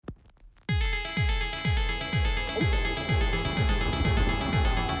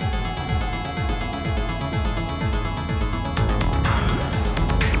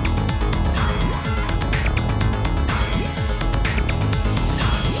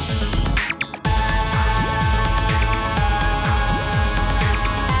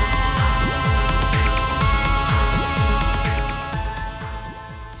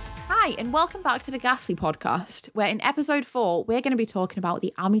welcome back to the Ghastly Podcast, where in episode 4, we're going to be talking about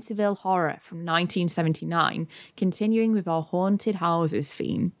the Amityville Horror from 1979, continuing with our haunted houses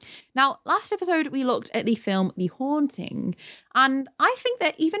theme. Now, last episode, we looked at the film The Haunting, and I think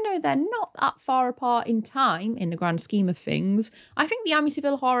that even though they're not that far apart in time, in the grand scheme of things, I think the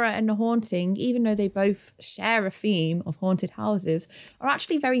Amityville Horror and The Haunting, even though they both share a theme of haunted houses, are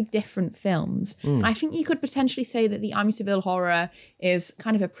actually very different films. And I think you could potentially say that the Amityville Horror is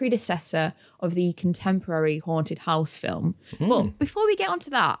kind of a predecessor of the contemporary haunted house film. But before we get onto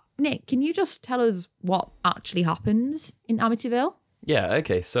that, Nick, can you just tell us what actually happens in Amityville? Yeah,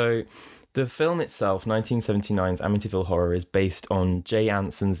 okay. So the film itself, 1979's Amityville Horror, is based on Jay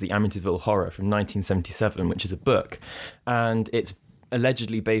Anson's The Amityville Horror from 1977, which is a book. And it's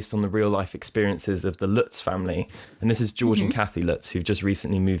allegedly based on the real-life experiences of the Lutz family. And this is George and Kathy Lutz, who've just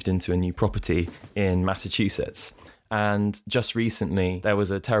recently moved into a new property in Massachusetts. And just recently, there was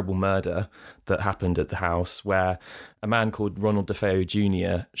a terrible murder that happened at the house where a man called Ronald DeFeo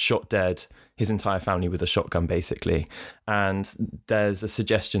Jr. shot dead his entire family with a shotgun, basically. And there's a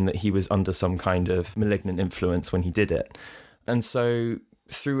suggestion that he was under some kind of malignant influence when he did it. And so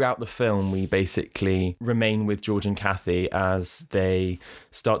throughout the film, we basically remain with George and Kathy as they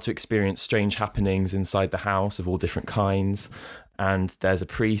start to experience strange happenings inside the house of all different kinds. And there's a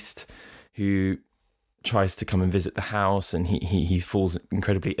priest who tries to come and visit the house, and he falls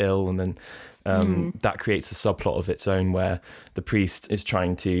incredibly ill, and then that creates a subplot of its own where the priest is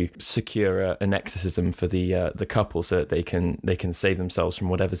trying to secure an exorcism for the couple so that they can save themselves from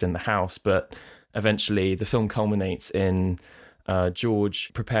whatever's in the house. But eventually the film culminates in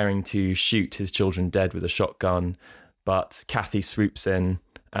George preparing to shoot his children dead with a shotgun, but Kathy swoops in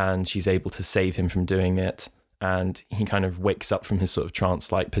and she's able to save him from doing it, and he kind of wakes up from his sort of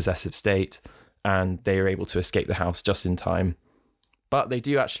trance-like possessive state, and they are able to escape the house just in time. But they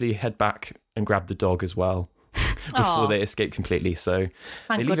do actually head back and grab the dog as well before they escape completely. So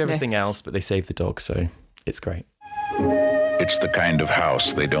they leave everything else, but they save the dog, so it's great. It's the kind of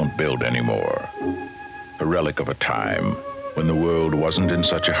house they don't build anymore. A relic of a time when the world wasn't in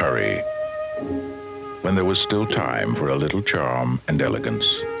such a hurry, when there was still time for a little charm and elegance.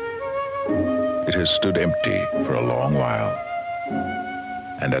 It has stood empty for a long while.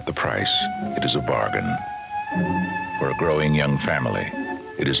 And at the price, it is a bargain. For a growing young family,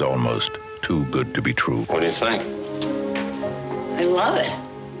 it is almost too good to be true. What do you think? I love it.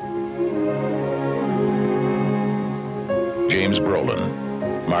 James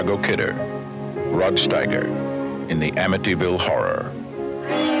Brolin, Margot Kidder, Rod Steiger in the Amityville Horror.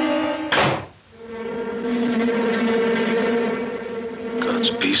 God's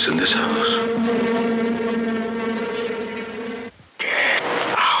peace in this house.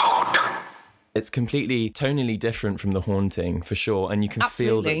 It's completely tonally different from The Haunting, for sure. And you can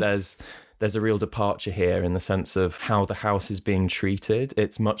feel that there's a real departure here in the sense of how the house is being treated.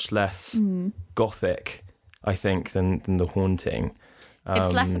 It's much less gothic, I think, than The Haunting.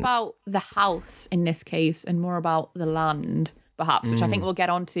 It's less about the house in this case and more about the land, perhaps, which I think we'll get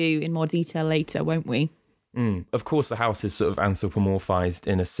onto in more detail later, won't we? Of course, the house is sort of anthropomorphized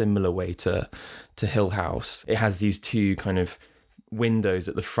in a similar way to Hill House. It has these two kind of windows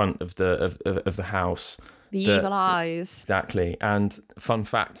at the front of the house. The evil eyes. Exactly. And fun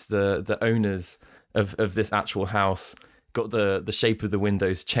fact, the owners of this actual house got the shape of the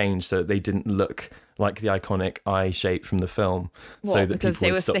windows changed so that they didn't look like the iconic eye shape from the film. What, so that because people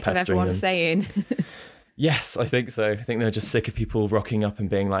they would were stop sick of pestering everyone them. saying... Yes, I think so. I think they're just sick of people rocking up and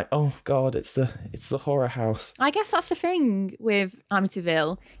being like, "Oh God, it's the horror house." I guess that's the thing with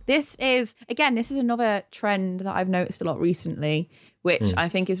Amityville. This is another trend that I've noticed a lot recently, which I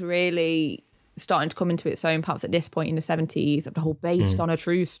think is really starting to come into its own, perhaps at this point in the 70s, of the whole based on a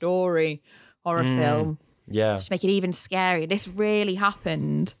true story horror film. Yeah. Just make it even scarier. This really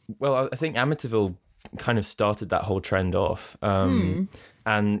happened. Well, I think Amityville kind of started that whole trend off.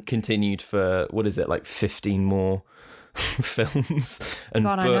 And continued for, 15 more films and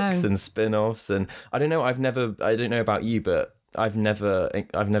books and spin-offs. And I don't know about you, but I've never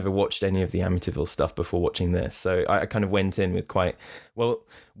watched any of the Amityville stuff before watching this. So I kind of went in with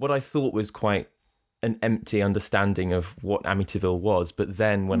what I thought was quite an empty understanding of what Amityville was. But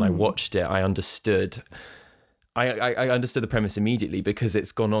then when I watched it, I understood the premise immediately, because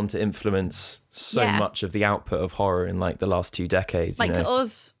it's gone on to influence so much of the output of horror in like the last 2 decades. To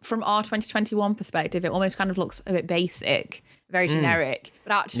us, from our 2021 perspective, it almost kind of looks a bit basic, very generic.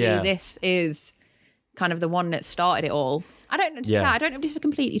 But actually, this is kind of the one that started it all. I don't know if this is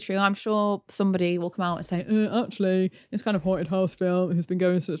completely true. I'm sure somebody will come out and say, actually, this kind of haunted house film has been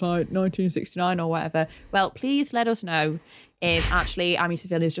going since like 1969 or whatever. Well, please let us know is actually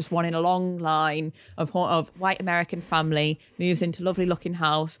Amityville is just one in a long line of white American family moves into lovely looking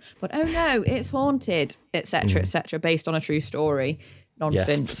house, but oh no, it's haunted, etc., based on a true story.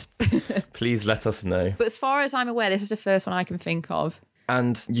 Nonsense. Yes. Please let us know. But as far as I'm aware, this is the first one I can think of.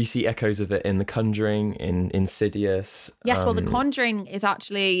 And you see echoes of it in The Conjuring, in Insidious. Yes, well, The Conjuring is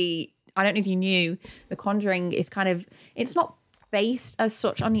actually, I don't know if you knew, The Conjuring is kind of, it's not based as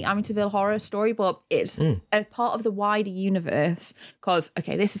such on the Amityville Horror story, but it's a part of the wider universe. Because,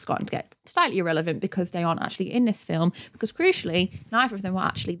 okay, this has gotten to get slightly irrelevant because they aren't actually in this film. Because crucially, neither of them were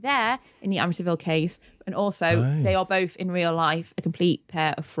actually there in the Amityville case. And also, they are both in real life a complete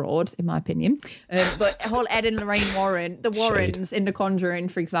pair of frauds, in my opinion. But whole Ed and Lorraine Warren, the Warrens in The Conjuring,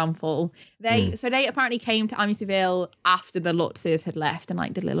 for example, they apparently came to Amityville after the Lutzes had left and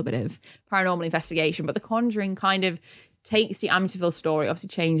like did a little bit of paranormal investigation. But The Conjuring kind of takes the Amityville story, obviously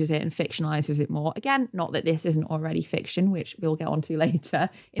changes it and fictionalizes it more. Again, not that this isn't already fiction, which we'll get onto later,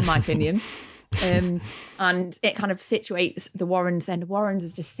 in my opinion. And it kind of situates the Warrens and the Warrens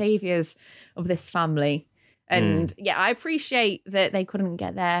as just saviors of this family. And yeah, I appreciate that they couldn't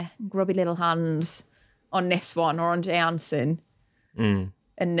get their grubby little hands on this one or on Jay Anson.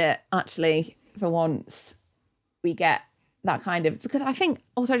 And actually, for once, we get that kind of, because I think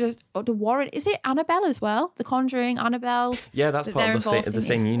also just the Warren, is it Annabelle as well? The Conjuring, Annabelle? Yeah, that's part of the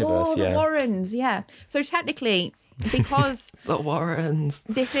same universe. Oh, the Warrens, yeah. So technically, because the Warrens,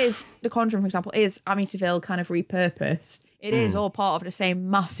 this is The Conjuring, for example, is Amityville kind of repurposed. It is all part of the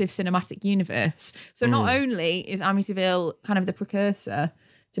same massive cinematic universe. So not only is Amityville kind of the precursor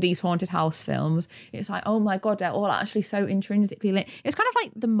to these haunted house films, it's like, oh my God, they're all actually so intrinsically linked. It's kind of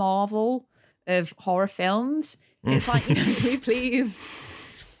like the Marvel of horror films. It's like, you know, can we please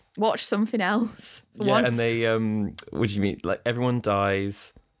watch something else for once? And they, what do you mean? Like everyone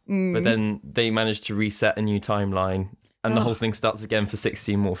dies, but then they manage to reset a new timeline. And the whole thing starts again for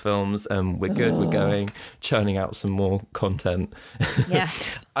 16 more films. We're good, we're going, churning out some more content.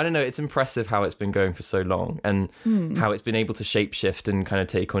 Yes. I don't know, it's impressive how it's been going for so long and how it's been able to shapeshift and kind of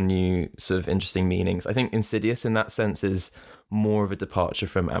take on new sort of interesting meanings. I think Insidious in that sense is more of a departure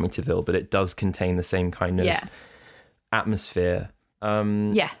from Amityville, but it does contain the same kind of atmosphere.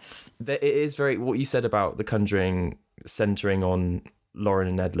 Yes. It is very, what you said about The Conjuring centering on Lauren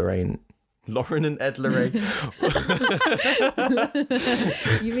and Ed Lorraine. Lauren and Ed Lorraine.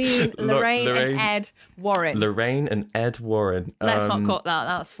 You mean Lorraine and Ed Warren? Lorraine and Ed Warren. Let's not cut that.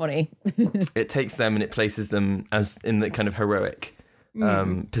 That's funny. It takes them and it places them as in the kind of heroic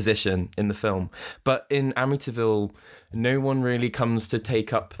position in the film. But in Amityville, no one really comes to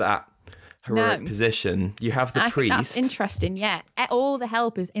take up that heroic position. You have the priest. I think that's interesting, yeah. All the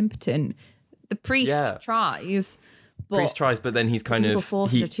help is impotent. The priest tries. Priest tries, but then he's kind evil of...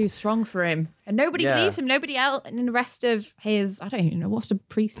 forces are too strong for him. And nobody believes him. Nobody else in the rest of his... I don't even know. What's the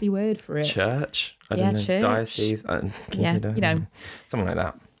priestly word for it? Church? I don't know. Church. Diocese? Can you say that? You know. Something like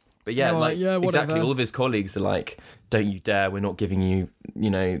that. But yeah, exactly. All of his colleagues are like, don't you dare. We're not giving you,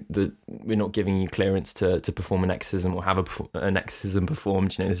 we're not giving you clearance to perform an exorcism or have an exorcism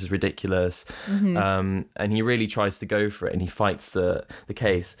performed. This is ridiculous. And he really tries to go for it and he fights the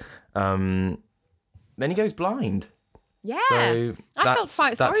case. Then he goes blind. Yeah, so I felt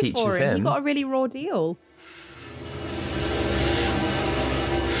quite sorry for him. He got a really raw deal.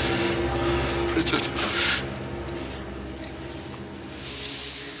 Richard.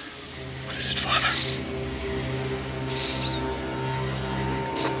 What is it, Father?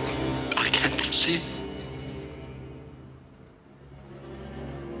 I can't see.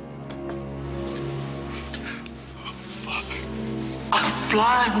 Father, I'm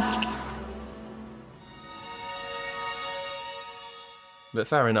blind. But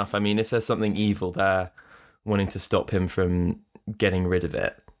fair enough. I mean, if there's something evil there wanting to stop him from getting rid of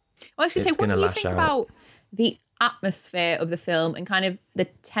it, I was going to say, what do you think about the atmosphere of the film and kind of the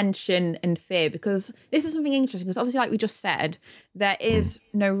tension and fear? Because this is something interesting, because obviously, like we just said, there is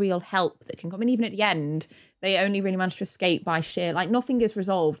no real help that can come. And even at the end, they only really manage to escape by sheer, like nothing is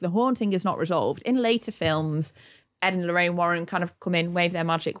resolved. The haunting is not resolved. In later films, Ed and Lorraine Warren kind of come in, wave their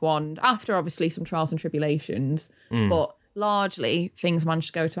magic wand, after obviously some trials and tribulations, but largely things manage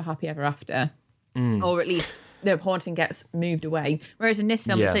to go to a happy ever after, or at least the haunting gets moved away. Whereas in this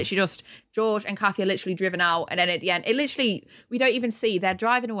film, it's literally just George and Kathy are literally driven out, and then at the end, we don't even see, they're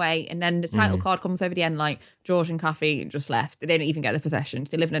driving away, and then the title card comes over the end like George and Kathy just left. They didn't even get their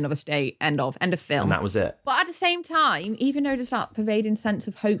possessions. They live in another state. End of film. And that was it. But at the same time, even though there's that pervading sense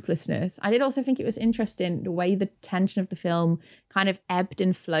of hopelessness, I did also think it was interesting the way the tension of the film kind of ebbed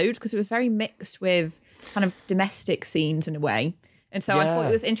and flowed, because it was very mixed with kind of domestic scenes in a way. And so I thought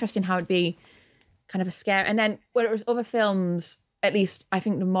it was interesting how it'd be kind of a scare. And then whereas other films, at least I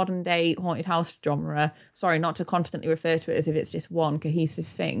think the modern day haunted house genre, sorry, not to constantly refer to it as if it's just one cohesive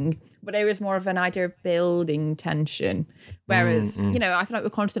thing, but there is more of an idea of building tension. Whereas, you know, I feel like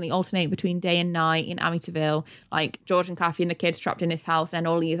we constantly alternate between day and night in Amityville, like George and Kathy and the kids trapped in this house and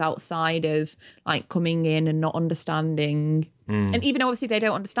all these outsiders like coming in and not understanding. And even though obviously they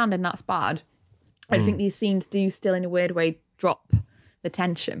don't understand and that's bad, I think these scenes do still in a weird way drop the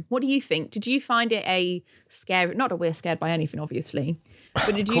tension. What do you think? Did you find it a scary, not that we're scared by anything, obviously,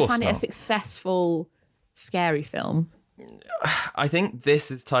 but did you find it a successful, scary film? I think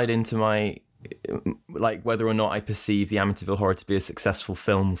this is tied into my, like, whether or not I perceive the Amityville Horror to be a successful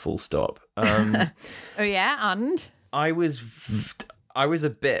film, full stop. Oh yeah, and?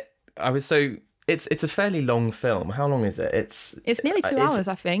 It's a fairly long film. How long is it? It's nearly 2 hours,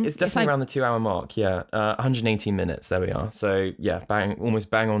 I think. It's definitely around the 2 hour mark, yeah. 118 minutes, there we are. So yeah, almost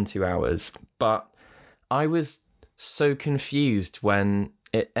bang on 2 hours. But I was so confused when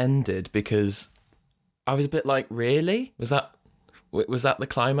it ended because I was a bit like, really? Was that the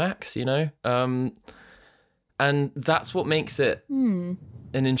climax, you know? And that's what makes it an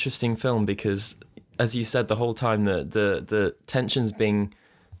interesting film because, as you said, the whole time the tension's being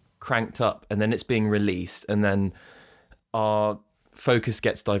cranked up and then it's being released and then our focus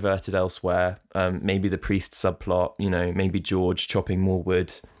gets diverted elsewhere. Maybe the priest subplot, you know, maybe George chopping more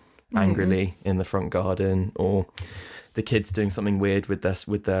wood angrily in the front garden, or the kids doing something weird with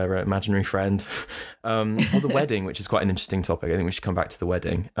their imaginary friend, or the wedding, which is quite an interesting topic. I think we should come back to the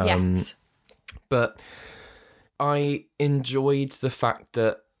wedding. Yes. But I enjoyed the fact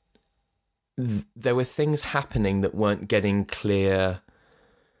that there were things happening that weren't getting clear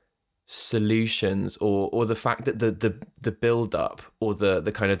solutions, or the fact that the build up or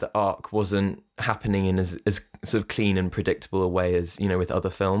the kind of the arc wasn't happening in as sort of clean and predictable a way as, you know, with other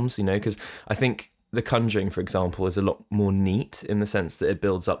films, you know, because I think The Conjuring, for example, is a lot more neat in the sense that it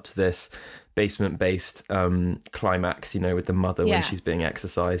builds up to this basement based climax, you know, with the mother when she's being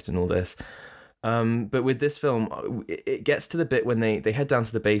exorcised and all this. But with this film, it gets to the bit when they head down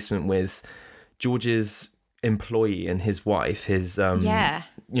to the basement with George's employee and his wife, his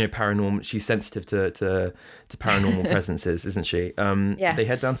you know, paranormal, she's sensitive to paranormal presences, isn't she? Yes. They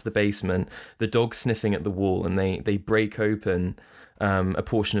head down to the basement, the dog's sniffing at the wall, and they break open a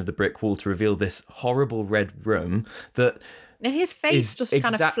portion of the brick wall to reveal this horrible red room that and his face just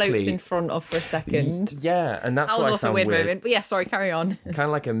kind of floats in front of for a second. Yeah, and that's that what was I also found a weird weird. moment. But yeah, sorry, carry on. Kind of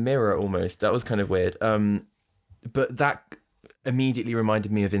like a mirror almost. That was kind of weird. But that immediately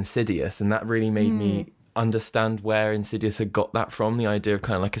reminded me of Insidious, and that really made me understand where Insidious had got that from, the idea of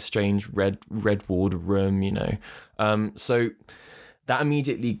kind of like a strange red walled room, you know. So that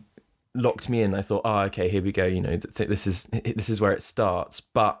immediately locked me in. I thought, oh, okay, here we go, you know, this is where it starts.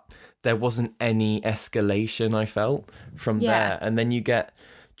 But there wasn't any escalation, I felt, from there. And then you get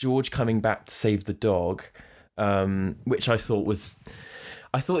George coming back to save the dog, which I thought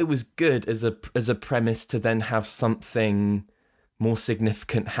it was good as a premise to then have something more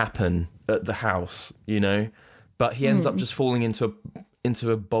significant happen at the house, you know, but he ends up just falling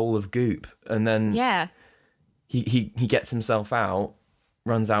into a bowl of goop, and then he gets himself out,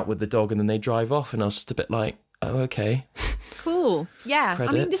 runs out with the dog, and then they drive off, and I was just a bit like, oh, okay. Cool. Yeah.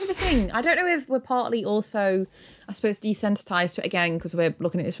 Credits. I mean, this is the thing. I don't know if we're partly also, I suppose, desensitized to it again because we're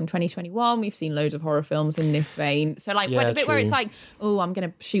looking at this from 2021. We've seen loads of horror films in this vein. So like when a bit where it's like, oh, I'm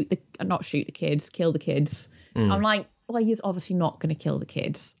going to kill the kids. I'm like, well, he's obviously not going to kill the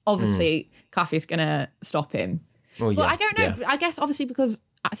kids. Obviously, Kathy's going to stop him. Oh, but I don't know. Yeah. I guess obviously because,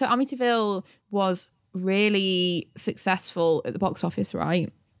 so Amityville was really successful at the box office,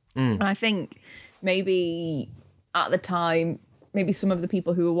 right? And I think maybe at the time, maybe some of the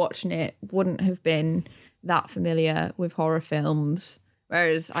people who were watching it wouldn't have been that familiar with horror films.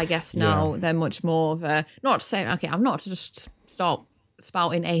 Whereas I guess now they're much more of a, not to say, okay, I'm not to just stop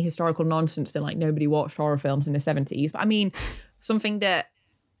spouting ahistorical nonsense that like nobody watched horror films in the 70s. But I mean, something that,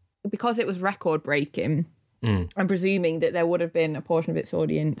 because it was record breaking, I'm presuming that there would have been a portion of its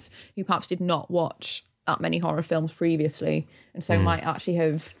audience who perhaps did not watch that many horror films previously. And so might actually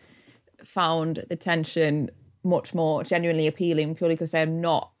have found the tension much more genuinely appealing purely because they're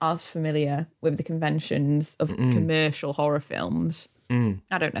not as familiar with the conventions of commercial horror films.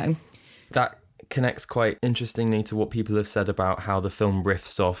 I don't know. That connects quite interestingly to what people have said about how the film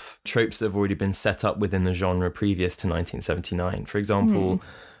riffs off tropes that have already been set up within the genre previous to 1979. For example,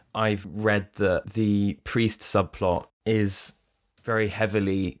 I've read that the priest subplot is very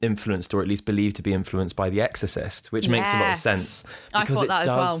heavily influenced, or at least believed to be influenced, by The Exorcist, which makes a lot of sense. I thought that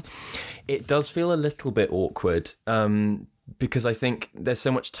as well. It does feel a little bit awkward because I think there's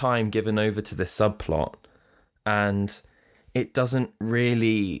so much time given over to this subplot, and it doesn't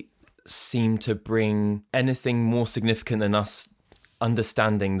really seem to bring anything more significant than us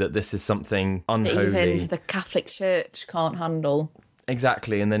understanding that this is something unholy. That even the Catholic Church can't handle.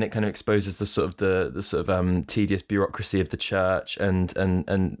 Exactly, and then it kind of exposes the sort of tedious bureaucracy of the church and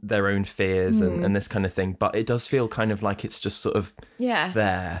their own fears and this kind of thing. But it does feel kind of like it's just sort of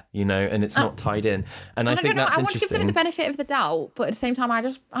there, you know, and it's not tied in. And I think that's interesting. I want to give them the benefit of the doubt, but at the same time, I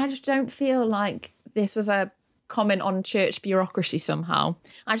just don't feel like this was a comment on church bureaucracy somehow.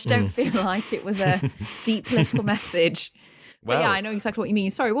 I just don't feel like it was a deep political message. So yeah, I know exactly what you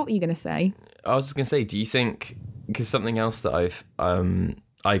mean. Sorry, what were you going to say? I was just going to say, do you think, because something else that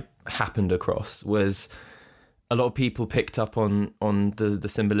I happened across was a lot of people picked up on the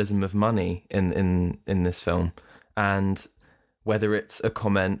symbolism of money in this film, and whether it's a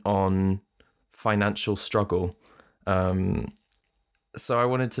comment on financial struggle. So I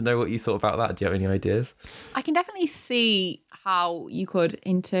wanted to know what you thought about that. Do you have any ideas? I can definitely see how you could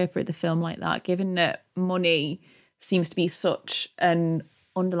interpret the film like that, given that money seems to be such an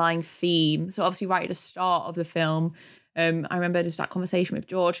underlying theme. So obviously right at the start of the film, I remember just that conversation with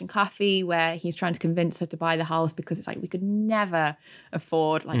George and Kathy where he's trying to convince her to buy the house because it's like we could never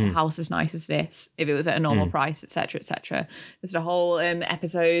afford like a house as nice as this if it was at a normal price, etc., etc. There's a whole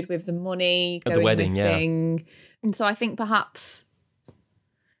episode with the money going at the wedding, missing. And so I think perhaps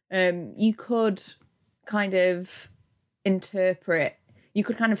you could kind of interpret, you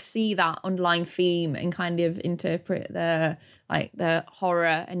could kind of see that underlying theme and kind of interpret the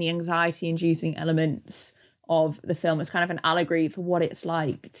horror and the anxiety-inducing elements of the film as kind of an allegory for what it's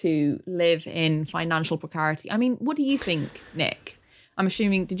like to live in financial precarity. I mean, what do you think, Nick? I'm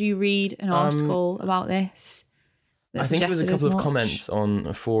assuming, did you read an article about this? I think there was a couple of comments on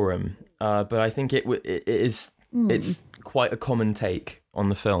a forum, but I think it's quite a common take on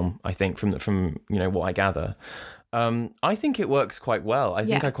the film, I think, from you know what I gather. I think it works quite well. I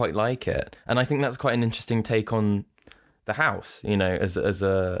think I quite like it, and I think that's quite an interesting take on the house, you know, as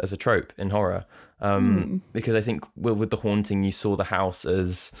a trope in horror. Because I think with The Haunting, you saw the house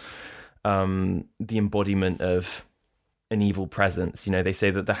as the embodiment of an evil presence. You know, they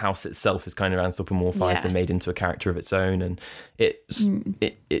say that the house itself is kind of anthropomorphized and made into a character of its own, and it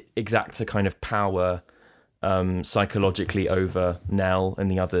exacts a kind of power psychologically over Nell and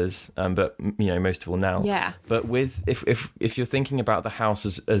the others, but you know, most of all Nell. Yeah. But with if you're thinking about the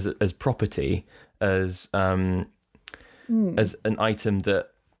house as property, as an item that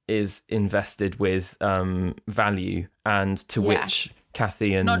is invested with value, and to which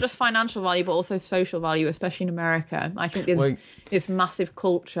Kathy and not just financial value but also social value, especially in America. I think there's this massive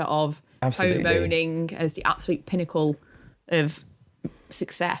culture of homeowning as the absolute pinnacle of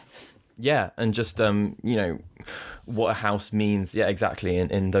success. Yeah, and just you know what a house means. Yeah, exactly.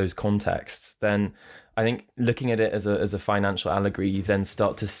 In those contexts, then I think looking at it as a financial allegory, you then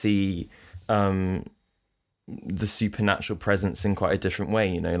start to see the supernatural presence in quite a different way.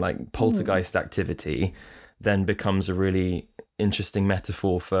 You know, like poltergeist activity then becomes a really interesting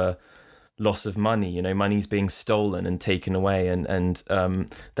metaphor for loss of money. You know, money's being stolen and taken away, and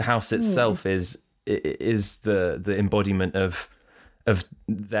the house itself is the embodiment of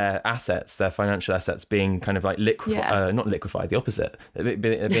their assets, their financial assets being kind of like not liquefied, the opposite,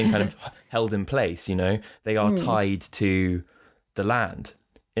 being kind of held in place. You know, they are tied to the land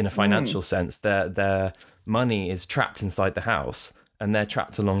in a financial sense. Their money is trapped inside the house, and they're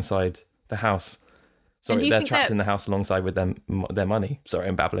trapped alongside the house. Sorry, they're trapped in the house alongside with their money. Sorry,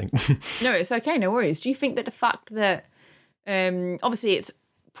 I'm babbling. No, it's okay, no worries. Do you think that the fact that obviously it's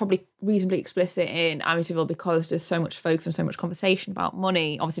probably reasonably explicit in Amityville because there's so much focus and so much conversation about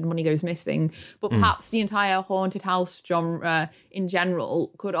money. Obviously, the money goes missing, but perhaps the entire haunted house genre in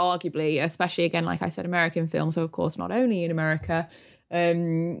general could arguably, especially again, like I said, American films, so of course not only in America,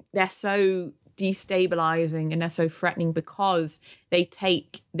 they're so destabilizing and they're so threatening because they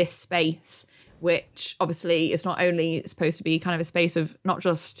take this space, which obviously is not only supposed to be kind of a space of not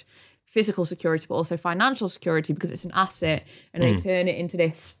just physical security, but also financial security because it's an asset, and they turn it into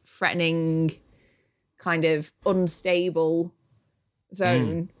this threatening kind of unstable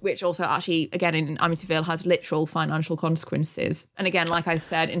zone, which also actually, again, in Amityville has literal financial consequences. And again, like I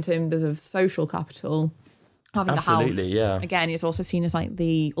said, in terms of social capital, having the house, again, it's also seen as like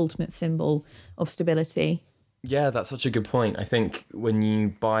the ultimate symbol of stability. Yeah, that's such a good point. I think when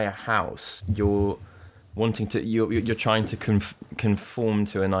you buy a house, you're trying to conform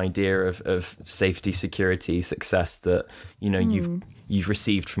to an idea of safety, security, success that, you know, you've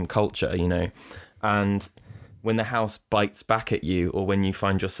received from culture, you know, and when the house bites back at you, or when you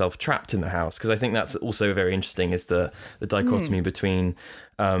find yourself trapped in the house. Because I think that's also very interesting, is the dichotomy between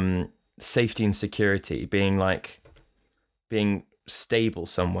safety and security, being stable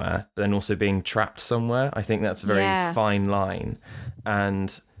somewhere, but then also being trapped somewhere. I think that's a very fine line.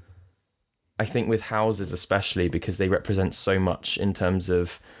 And I think with houses especially, because they represent so much in terms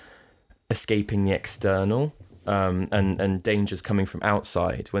of escaping the external, and dangers coming from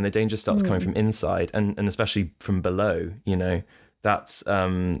outside, when the danger starts coming from inside, and especially from below, that's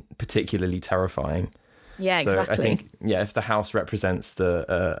particularly terrifying. Yeah, so exactly. I think, if the house represents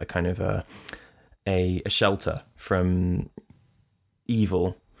a kind of a shelter from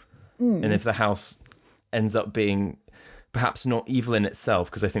evil, and if the house ends up being perhaps not evil in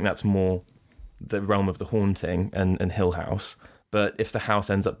itself, because I think that's more the realm of the haunting and Hill House, but if the house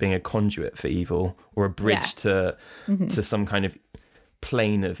ends up being a conduit for evil, or a bridge to some kind of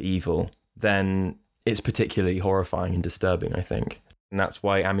plane of evil, then it's particularly horrifying and disturbing, I think. And that's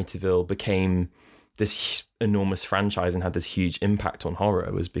why Amityville became this enormous franchise and had this huge impact on horror,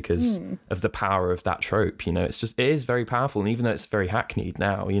 was because of the power of that trope. It is very powerful. And even though it's very hackneyed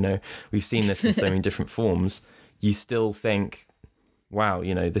now, we've seen this in so many different forms, you still think, wow,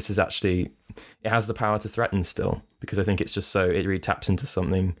 this is actually, it has the power to threaten still, because I think it's just it really taps into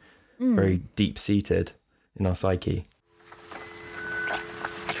something very deep seated in our psyche.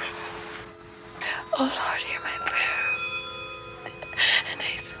 Oh Lord, hear my prayer and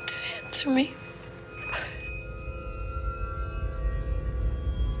hasten to answer me.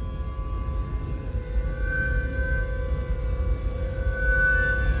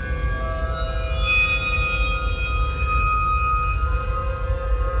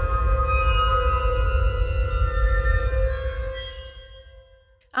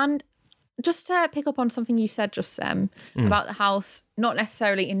 And just to pick up on something you said just about the house, not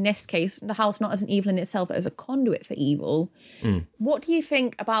necessarily in this case, the house not as an evil in itself, but as a conduit for evil. What do you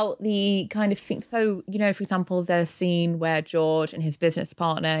think about the kind of thing? So, for example, the scene where George and his business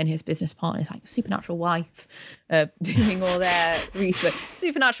partner's like supernatural wife doing all their research.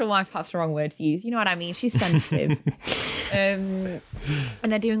 Supernatural wife, perhaps the wrong word to use. You know what I mean? She's sensitive. And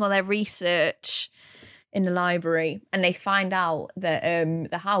they're doing all their research in the library, and they find out that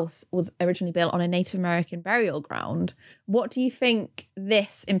the house was originally built on a Native American burial ground. What do you think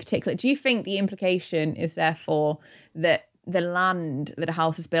this in particular, do you think the implication is therefore that the land that a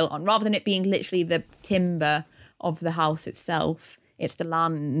house is built on, rather than it being literally the timber of the house itself, it's the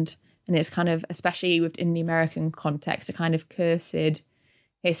land, and it's kind of, especially within the American context, a kind of cursed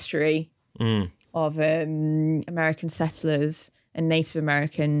history of American settlers and Native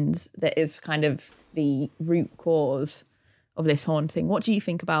Americans that is kind of the root cause of this haunting? What do you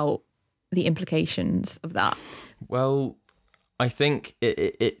think about the implications of that? Well, I think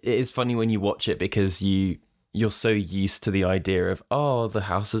it is funny when you watch it, because you're so used to the idea of, the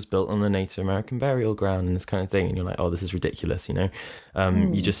house is built on a Native American burial ground and this kind of thing, and you're like, this is ridiculous,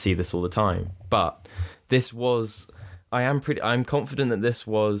 You just see this all the time. But this was, I'm confident that this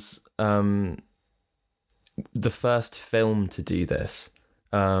was the first film to do this.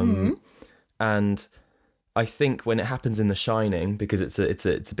 And I think when it happens in The Shining, because it's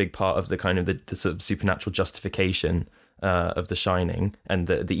a big part of the kind of the sort of supernatural justification of The Shining and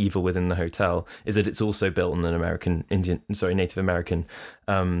the evil within the hotel, is that it's also built on an Native American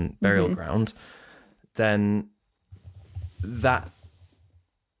burial ground. Then that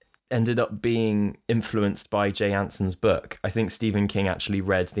ended up being influenced by Jay Anson's book. I think Stephen King actually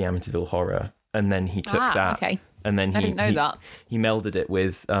read the Amityville Horror, and then he took that, okay. and then I didn't know that. He melded it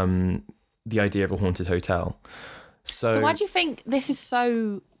with the idea of a haunted hotel. So why do you think this is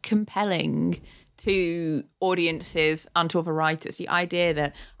so compelling to audiences and to other writers? The idea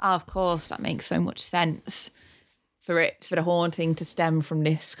that, of course, that makes so much sense for the haunting to stem from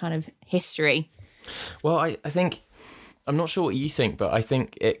this kind of history. Well, I think, I'm not sure what you think, but I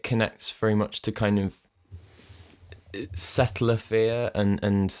think it connects very much to kind of settler fear and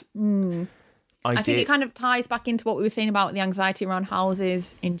I think it kind of ties back into what we were saying about the anxiety around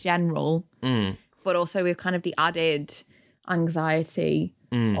houses in general, but also with kind of the added anxiety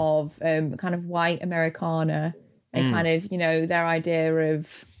of kind of white Americana and kind of, their idea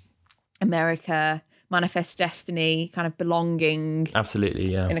of America, manifest destiny, kind of belonging.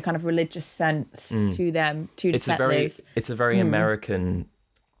 Absolutely, yeah. In a kind of religious sense to them, to the settlers. It's a very American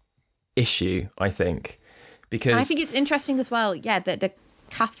issue, I think. Because I think it's interesting as well, that the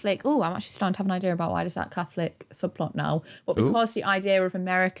Catholic, I'm actually starting to have an idea about why there's that Catholic subplot now, but because the idea of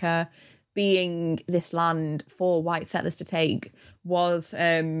America being this land for white settlers to take was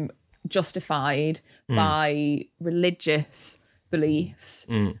justified by religious beliefs.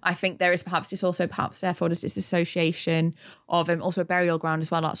 I think there is perhaps therefore there's this association of also a burial ground as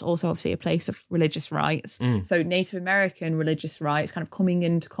well. That's also obviously a place of religious rites. So Native American religious rites kind of coming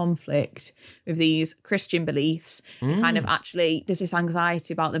into conflict with these Christian beliefs. Kind of actually there's this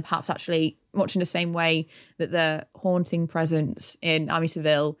anxiety about them, perhaps actually much in the same way that the haunting presence in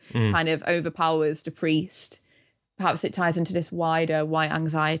Amityville kind of overpowers the priest. Perhaps it ties into this wider white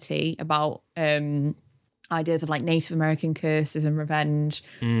anxiety about ideas of like Native American curses and revenge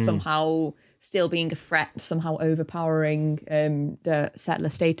somehow still being a threat, somehow overpowering the settler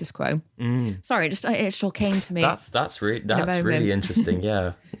status quo. Sorry, it just all came to me. That's really interesting.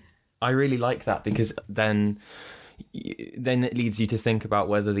 Yeah, I really like that, because then it leads you to think about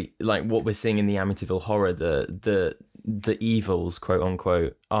whether what we're seeing in the Amityville Horror, the evils, quote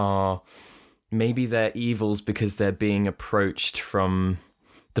unquote, are maybe they're evils because they're being approached from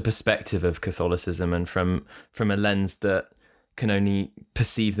the perspective of Catholicism and from a lens that can only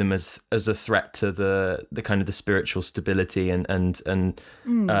perceive them as a threat to the kind of the spiritual stability and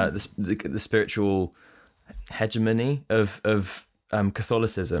the spiritual hegemony of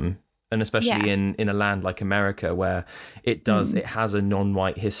Catholicism, and especially in a land like America, where it has a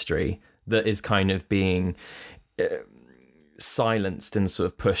non-white history that is kind of being silenced and sort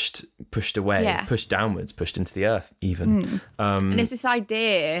of pushed away, pushed downwards, pushed into the earth even. And it's this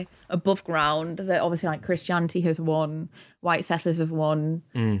idea above ground that obviously like Christianity has won, white settlers have won,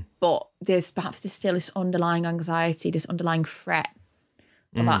 but there's perhaps still this underlying anxiety, this underlying threat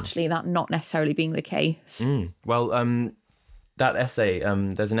of actually that not necessarily being the case. Well, that essay,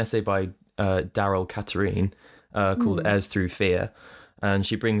 there's an essay by Daryl Katarine called Heirs Through Fear, and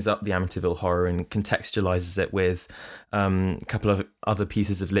she brings up the Amityville Horror and contextualizes it with a couple of other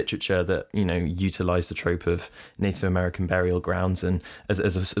pieces of literature that, utilize the trope of Native American burial grounds and as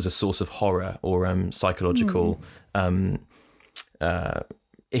a source of horror or psychological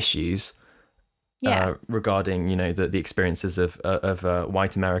issues regarding, the experiences of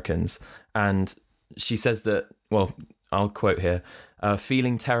white Americans. And she says that, well, I'll quote here,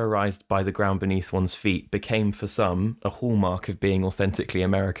 feeling terrorized by the ground beneath one's feet became for some a hallmark of being authentically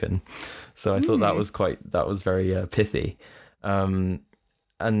American. So I thought that was very pithy. And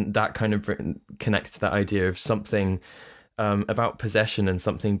that kind of connects to that idea of something about possession and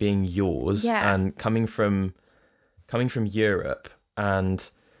something being yours and coming from Europe and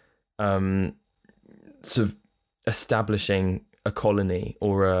sort of establishing a colony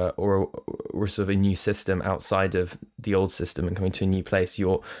or sort of a new system outside of the old system and coming to a new place.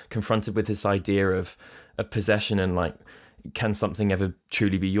 You're confronted with this idea of possession and like, can something ever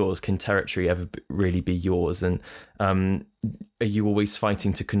truly be yours? Can territory ever really be yours? And are you always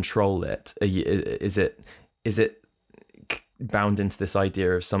fighting to control it? Is it bound into this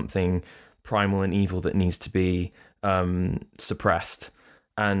idea of something primal and evil that needs to be suppressed?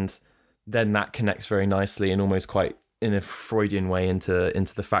 And then that connects very nicely and almost quite in a Freudian way into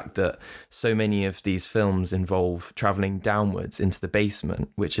the fact that so many of these films involve traveling downwards into the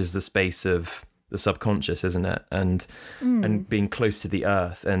basement, which is the space of the subconscious, isn't it? And being close to the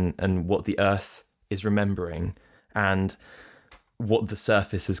earth and what the earth is remembering and what the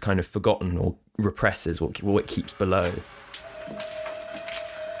surface has kind of forgotten or represses, what it keeps below.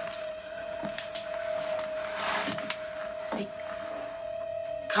 They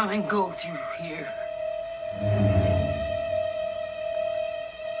come and go through here.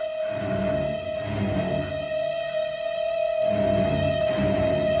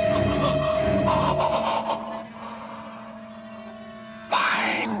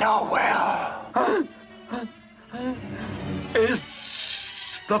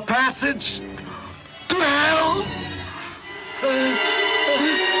 It's the passage to hell.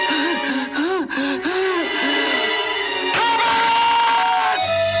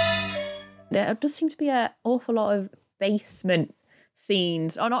 There does seem to be an awful lot of basement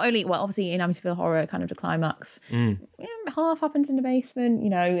scenes, or not only, well, obviously in Amityville Horror, kind of the climax, half happens in the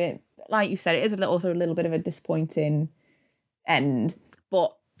basement. Like you said, it is also a little bit of a disappointing end,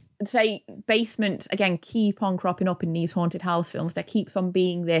 but I'd say basements again keep on cropping up in these haunted house films. There keeps on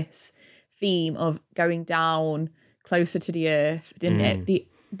being this theme of going down closer to the earth. The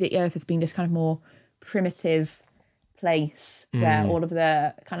earth has been this kind of more primitive place where all of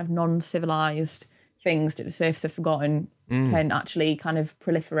the kind of non-civilized things that the surface have forgotten can actually kind of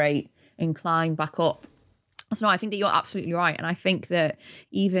proliferate and climb back up. So no, I think that you're absolutely right. And I think that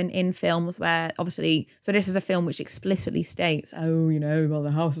even in films where obviously, so this is a film which explicitly states, well,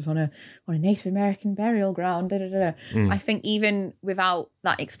 the house is on a Native American burial ground, I think even without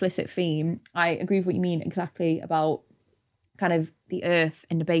that explicit theme, I agree with what you mean exactly about kind of the earth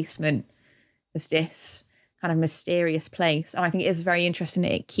in the basement as this kind of mysterious place. And I think it is very interesting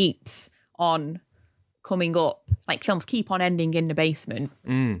that it keeps on coming up. Like films keep on ending in the basement.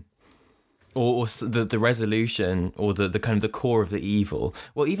 Or the resolution, or the kind of the core of the evil.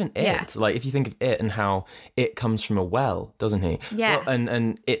 Well, even It, like if you think of It and how It comes from a well, doesn't he? Yeah. Well,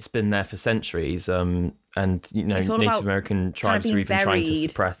 and it's been there for centuries. And you know, Native American tribes are even trying to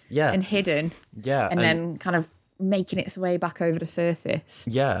suppress. Yeah. And hidden. Yeah. And then kind of making its way back over the surface.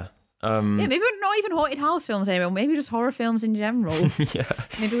 Yeah. Maybe not even haunted house films anymore. Maybe just horror films in general. Yeah.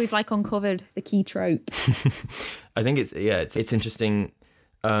 Maybe we've like uncovered the key trope. I think it's interesting.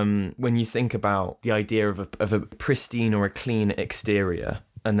 When you think about the idea of a pristine or a clean exterior,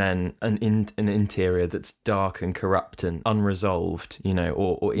 and then an interior that's dark and corrupt and unresolved, you know,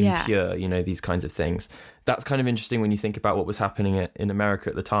 or impure, you know, these kinds of things. That's kind of interesting when you think about what was happening in America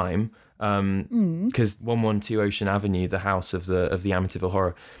at the time. Because 112 Ocean Avenue, the house of the Amityville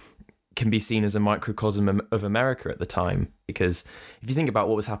Horror, can be seen as a microcosm of America at the time. Because if you think about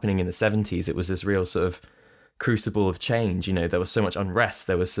what was happening in the 70s, it was this real sort of crucible of change. You know, there was so much unrest.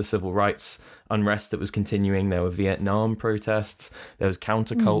 There was the civil rights unrest that was continuing. There were Vietnam protests. There was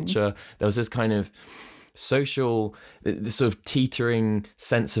counterculture. There was this kind of social, this sort of teetering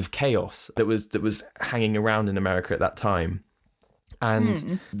sense of chaos that was hanging around in America at that time.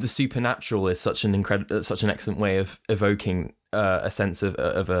 And the supernatural is such an excellent way of evoking a sense of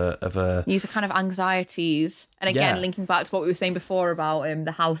a These are kind of anxieties, and again linking back to what we were saying before about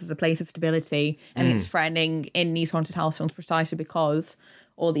the house as a place of stability, and it's threatening in these haunted house films precisely because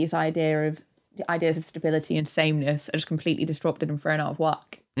all these ideas of stability and sameness are just completely disrupted and thrown out of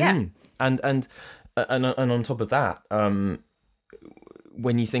whack. Yeah, and on top of that,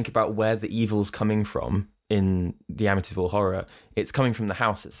 when you think about where the evil's coming from in the Amityville Horror, it's coming from the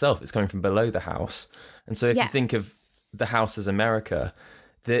house itself. It's coming from below the house, and so if you think of the house as America,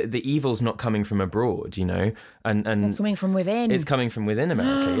 the evil's not coming from abroad, you know, and it's coming from within. It's coming from within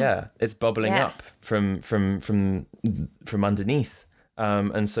America. Yeah, it's bubbling up from underneath,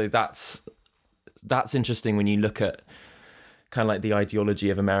 and so that's interesting when you look at kind of like the ideology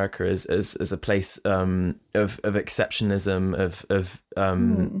of America as a place of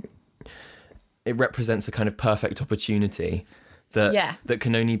exceptionalism, it represents a kind of perfect opportunity that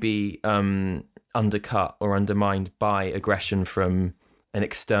can only be undercut or undermined by aggression from an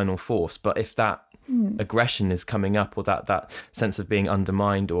external force. But if that aggression is coming up, or that sense of being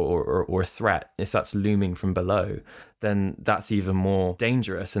undermined or a threat, if that's looming from below, then that's even more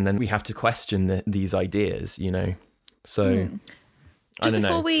dangerous. And then we have to question these ideas, you know. So I don't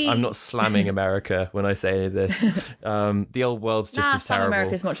know. I'm not slamming America when I say this. The old world's just as terrible.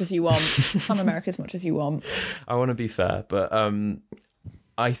 America as much as you want. Slam America as much as you want. I want to be fair, but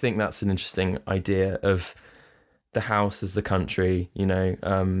I think that's an interesting idea of the house as the country, you know,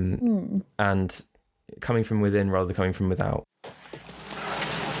 and coming from within rather than coming from without.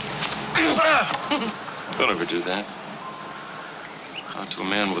 Don't ever do that. Not to a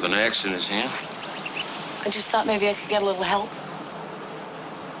man with an axe in his hand. I just thought maybe I could get a little help.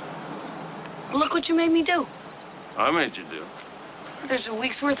 Look what you made me do. I made you do. There's a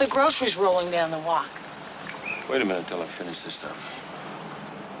week's worth of groceries rolling down the walk. Wait a minute till I finish this stuff.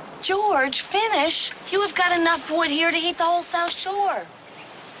 George, finish. You have got enough wood here to heat the whole South Shore.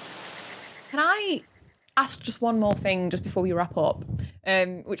 Can I ask just one more thing just before we wrap up?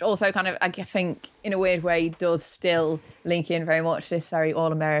 Which also kind of, I think, in a weird way, does still link in very much this very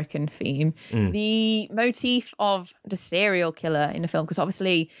all-American theme. The motif of the serial killer in the film, because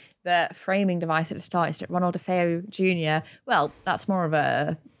obviously the framing device at the start is that Ronald DeFeo Jr., well, that's more of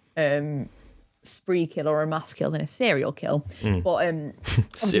a spree kill or a mass kill than a serial kill. But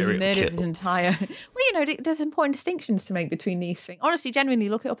obviously he murders his entire... Well, you know, there's important distinctions to make between these things. Honestly, genuinely,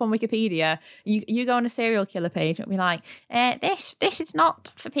 look it up on Wikipedia. You go on a serial killer page and it'll be like, this is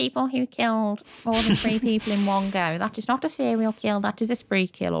not for people who killed more than 3 people in one go. That is not a serial kill. That is a spree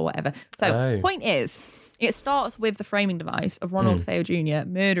kill or whatever. So point is, it starts with the framing device of Ronald DeFeo Jr.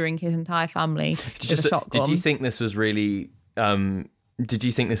 murdering his entire family with a shotgun. Did you think this was really... Did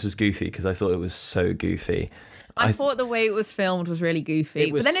you think this was goofy? Because I thought it was so goofy. I thought the way it was filmed was really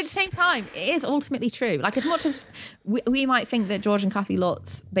goofy. But then at the same time, it is ultimately true. Like, as much as we might think that George and Kathy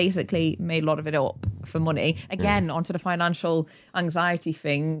Lutz basically made a lot of it up for money, again, onto the financial anxiety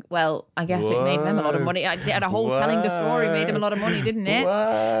thing, well, I guess it made them a lot of money. The whole telling the story made them a lot of money, didn't it?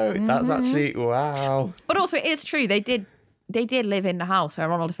 Wow. That's actually, wow. But also, it is true. They did live in the house where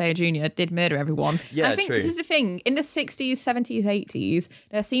Ronald DeFeo Jr. did murder everyone. Yeah, I think this is the thing. In the 60s, 70s, 80s,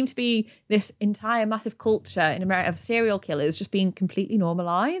 there seemed to be this entire massive culture in America of serial killers just being completely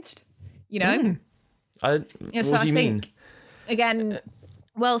normalised, you know? What do you mean? Again,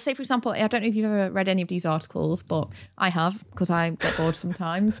 Well, say, for example, I don't know if you've ever read any of these articles, but I have, because I get bored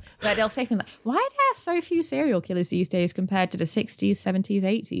sometimes. But they'll say things like, why are there so few serial killers these days compared to the 60s, 70s,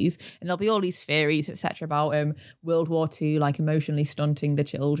 80s? And there'll be all these theories, etc., about World War II, like emotionally stunting the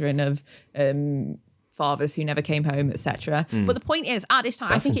children of fathers who never came home, etc. But the point is, at this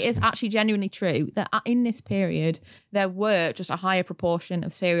time, I think it is actually genuinely true that in this period, there were just a higher proportion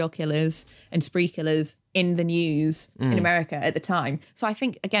of serial killers and spree killers in the news in America at the time. So I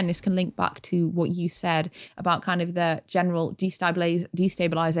think, again, this can link back to what you said about kind of the general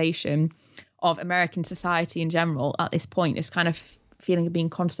destabilization of American society in general at this point, this kind of feeling of being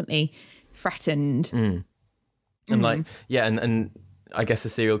constantly threatened. And like, yeah, and I guess a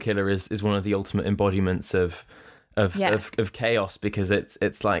serial killer is one of the ultimate embodiments of chaos, because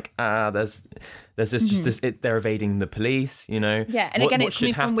it's like there's this just this they're evading the police, you know. Yeah, and again, it's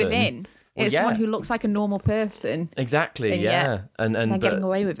coming from within. It's someone who looks like a normal person. Exactly. And they're getting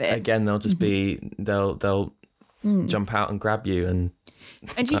away with it. Again, they'll just be they'll jump out and grab you, and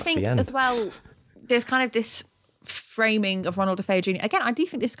do you think as well? There's kind of this framing of Ronald DeFeo Jr. Again, I do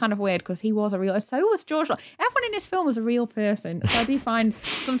think this is kind of weird because he was a real. So was George. Everyone in this film was a real person. So I do find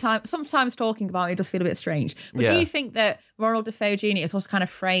sometimes talking about it does feel a bit strange. But do you think that Ronald DeFeo Jr. is also kind of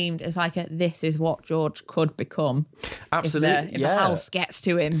framed as like this is what George could become? Absolutely. If the house gets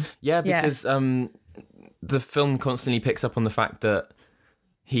to him. Yeah, because the film constantly picks up on the fact that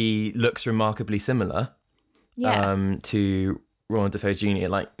he looks remarkably similar to Ronald DeFeo Jr.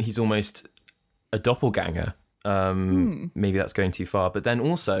 Like he's almost a doppelganger. Maybe that's going too far, but then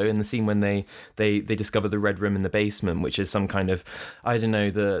also in the scene when they discover the red room in the basement, which is some kind of, I don't know,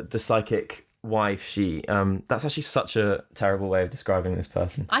 the psychic wife, she that's actually such a terrible way of describing this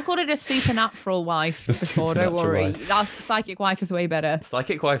person. I called it a supernatural wife before, don't worry. That psychic wife is way better.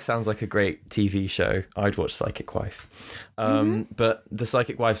 Psychic Wife sounds like a great TV show. I'd watch Psychic Wife. But the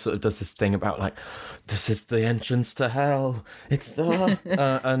psychic wife sort of does this thing about like, this is the entrance to hell, it's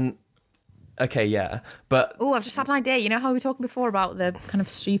and okay, yeah, but... Oh, I've just had an idea. You know how we were talking before about the kind of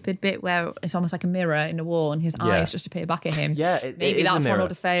stupid bit where it's almost like a mirror in the wall and his eyes just appear back at him? Yeah, maybe that's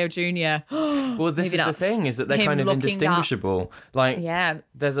Ronald DeFeo Jr. Well, this is the thing, is that they're kind of indistinguishable. Like,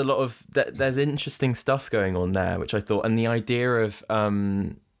 there's a lot of... There's interesting stuff going on there, which I thought... And the idea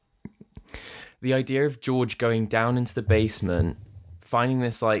of George going down into the basement, finding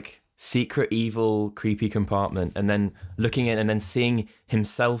this, like, secret, evil, creepy compartment, and then looking in and then seeing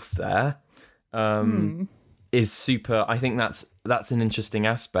himself there... is super. I think that's an interesting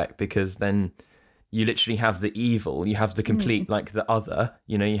aspect, because then you literally have the evil, you have the complete like the other,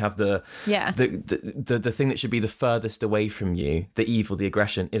 you know, you have the thing that should be the furthest away from you, the evil, the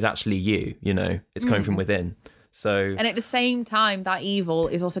aggression is actually you know, it's coming from within. So, and at the same time, that evil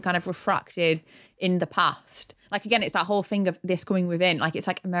is also kind of refracted in the past. Like, again, it's that whole thing of this coming within. Like, it's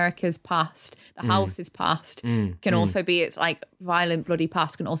like America's past, the house's past can also be its like violent, bloody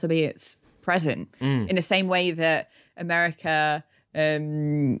past, can also be its present, in the same way that America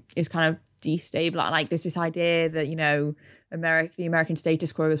is kind of destabilized. Like there's this idea that, you know, the American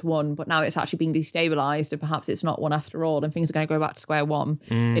status quo is one, but now it's actually being destabilized, and perhaps it's not one after all, and things are going to go back to square one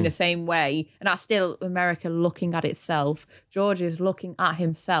in the same way. And that's still America looking at itself. George is looking at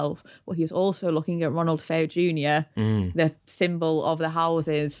himself, but he's also looking at Ronald DeFeo Jr., the symbol of the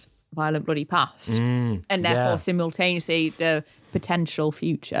house's violent, bloody past, and therefore simultaneously the potential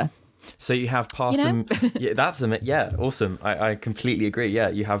future. So you have past and awesome. I completely agree. Yeah,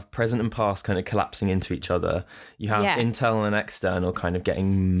 you have present and past kind of collapsing into each other. You have internal and external kind of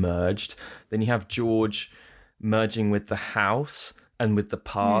getting merged. Then you have George merging with the house and with the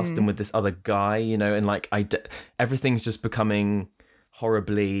past and with this other guy, you know, and like everything's just becoming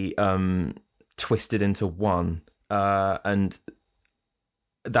horribly twisted into one. And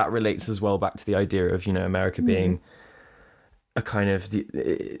that relates as well back to the idea of, you know, America being a kind of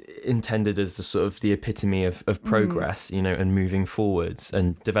intended as the sort of the epitome of progress, you know, and moving forwards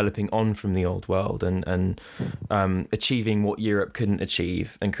and developing on from the old world and achieving what Europe couldn't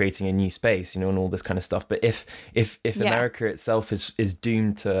achieve and creating a new space, you know, and all this kind of stuff. But if America itself is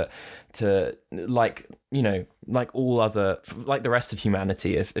doomed to like, you know, like all other, like the rest of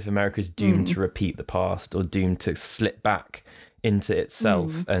humanity, if America is doomed to repeat the past or doomed to slip back into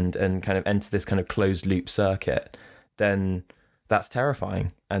itself and kind of enter this kind of closed loop circuit, then that's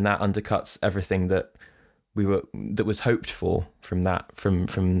terrifying, and that undercuts everything that was hoped for from the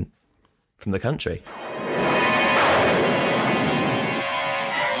country.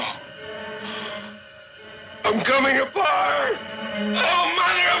 I'm coming apart! Oh,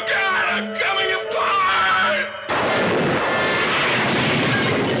 mother of God, I'm coming apart!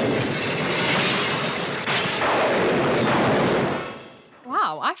 Wow.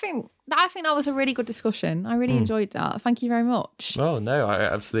 think that was a really good discussion. I really enjoyed that. Thank you very much. Oh no, I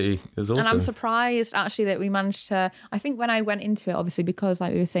absolutely, it was awesome. And I'm surprised actually that we managed to. I think when I went into it, obviously because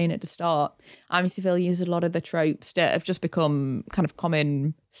like we were saying at the start, Amityville uses a lot of the tropes that have just become kind of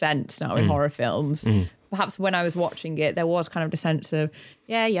common sense now in horror films. Perhaps when I was watching it, there was kind of the sense of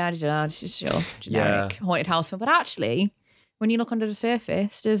this is your generic haunted house film, but actually, when you look under the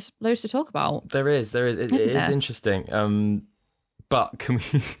surface, there's loads to talk about. There is. It is interesting. But can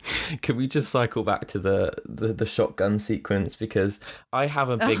we just cycle back to the shotgun sequence, because I have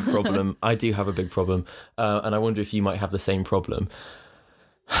a big problem. I do have a big problem, and I wonder if you might have the same problem.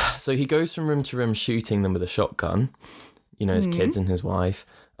 So he goes from room to room shooting them with a shotgun, his kids and his wife.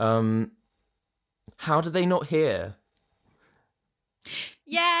 How do they not hear?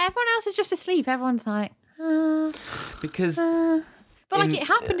 Yeah, everyone else is just asleep. Everyone's like, because. But like it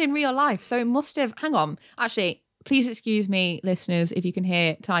happened in real life, so it must have. Hang on, actually. Please excuse me, listeners, if you can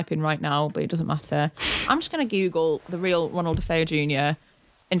hear typing right now, but it doesn't matter. I'm just going to Google the real Ronald Dafoe Jr.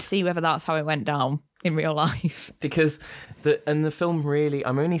 and see whether that's how it went down in real life. Because the film really,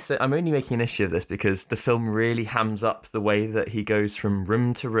 I'm only making an issue of this because the film really hams up the way that he goes from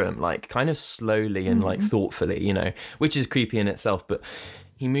room to room, like kind of slowly and like thoughtfully, which is creepy in itself. But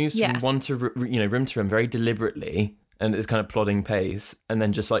he moves from room to room very deliberately, and it's kind of plodding pace, and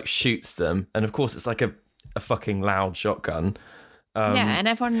then just like shoots them. And of course, it's like a fucking loud shotgun. And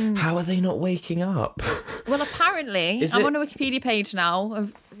everyone... How are they not waking up? Well, apparently, I'm on a Wikipedia page now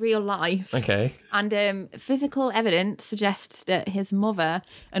of real life. Okay. And physical evidence suggests that his mother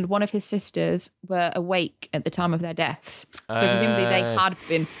and one of his sisters were awake at the time of their deaths. So presumably they had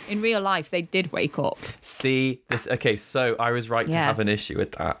been... In real life, they did wake up. See, this... Okay, so I was right to have an issue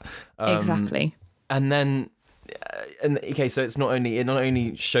with that. Exactly. And then... so it not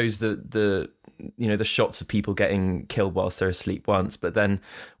only shows the shots of people getting killed whilst they're asleep once, but then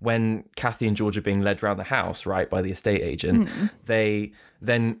when Kathy and George are being led around the house, right, by the estate agent, they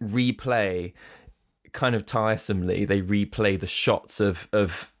then replay, kind of tiresomely, they replay the shots of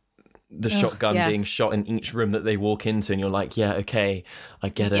the shotgun being shot in each room that they walk into, and you're like, yeah, okay, I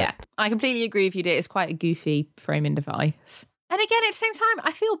get it. Yeah, I completely agree with you. It's quite a goofy framing device. And again, at the same time,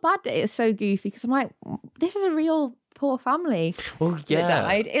 I feel bad that it's so goofy because I'm like, this is a real poor family that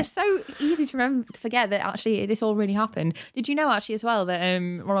died. It's so easy to forget that actually this all really happened. Did you know actually as well that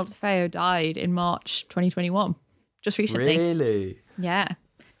Ronald Dafoe died in March 2021, just recently? Really? Yeah.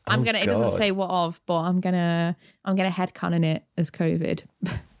 It doesn't say what of, but I'm gonna headcanon it as COVID.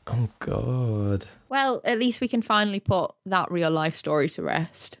 Oh God. Well, at least we can finally put that real life story to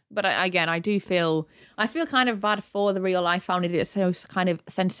rest. But I do feel kind of bad for the real life family that it's so kind of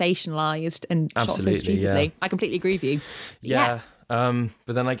sensationalized and shot so stupidly. Yeah. I completely agree with you. Yeah. But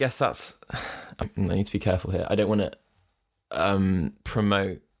then I guess that's... I need to be careful here. I don't want to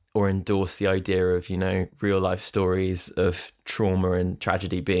promote or endorse the idea of, real life stories of trauma and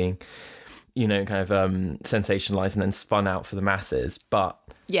tragedy being, kind of sensationalized and then spun out for the masses. But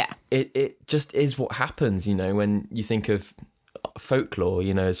yeah, it just is what happens, when you think of folklore,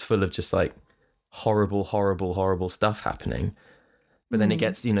 is full of just like horrible stuff happening. But then it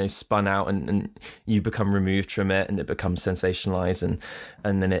gets, spun out and you become removed from it and it becomes sensationalized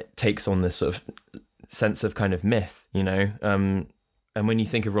and then it takes on this sort of sense of kind of myth, And when you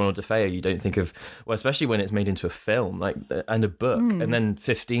think of Ronald Dafoe, you don't think of, well, especially when it's made into a film and a book and then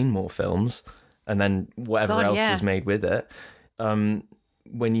 15 more films and then whatever else was made with it.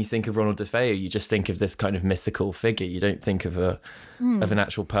 When you think of Ronald Dafoe, you just think of this kind of mythical figure. You don't think of an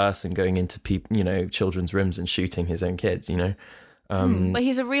actual person going into children's rooms and shooting his own kids, But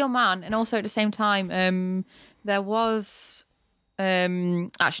he's a real man, and also at the same time, there was.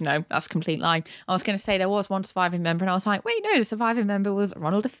 Actually, no, that's a complete lie. I was going to say there was one surviving member, and I was like, wait, no, the surviving member was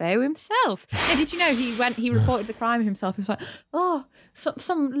Ronald Dafoe himself. And did you know he reported the crime himself? He was like, oh,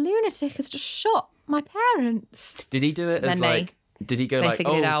 some lunatic has just shot my parents. Did he do it as like? Did he go like,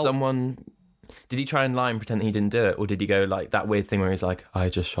 oh, someone... Did he try and lie and pretend he didn't do it? Or did he go like that weird thing where he's like, I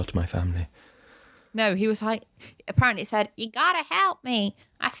just shot my family? No, he was like, apparently said, you gotta help me.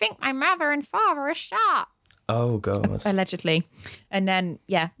 I think my mother and father are shot. Oh, God. Allegedly. And then,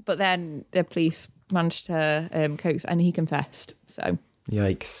 but then the police managed to coax and he confessed. So...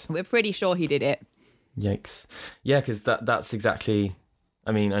 Yikes. We're pretty sure he did it. Yikes. Yeah, because that's exactly...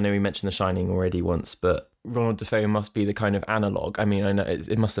 I mean, I know we mentioned The Shining already once, but Ronald Dafoe must be the kind of analogue. I mean, I know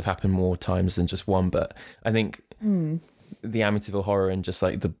it must have happened more times than just one, but I think the Amityville Horror and just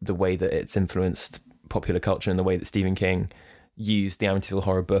like the way that it's influenced popular culture and the way that Stephen King used the Amityville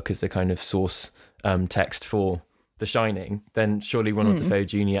Horror book as a kind of source text for The Shining, then surely Ronald Dafoe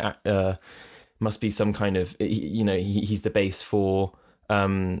Jr. Must be some kind of, he's the base for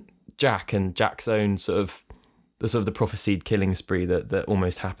Jack and Jack's own sort of the prophesied killing spree that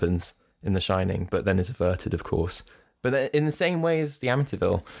almost happens in The Shining, but then is averted, of course. But in the same way as the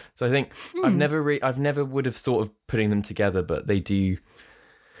Amityville. So I think I've never would have thought of putting them together, but they do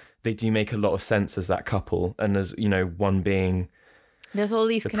make a lot of sense as that couple, and as, you know, one being there's all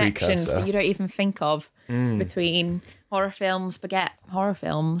these connections precursor that you don't even think of between horror films. Forget horror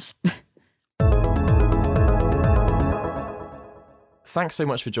films. Thanks so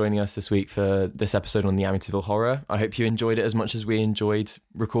much for joining us this week for this episode on the Amityville Horror. I hope you enjoyed it as much as we enjoyed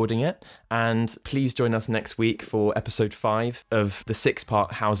recording it. And please join us next week for episode 5 of the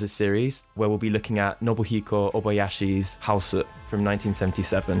 6-part Houses series, where we'll be looking at Nobuhiko Obayashi's House from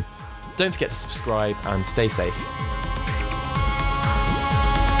 1977. Don't forget to subscribe and stay safe.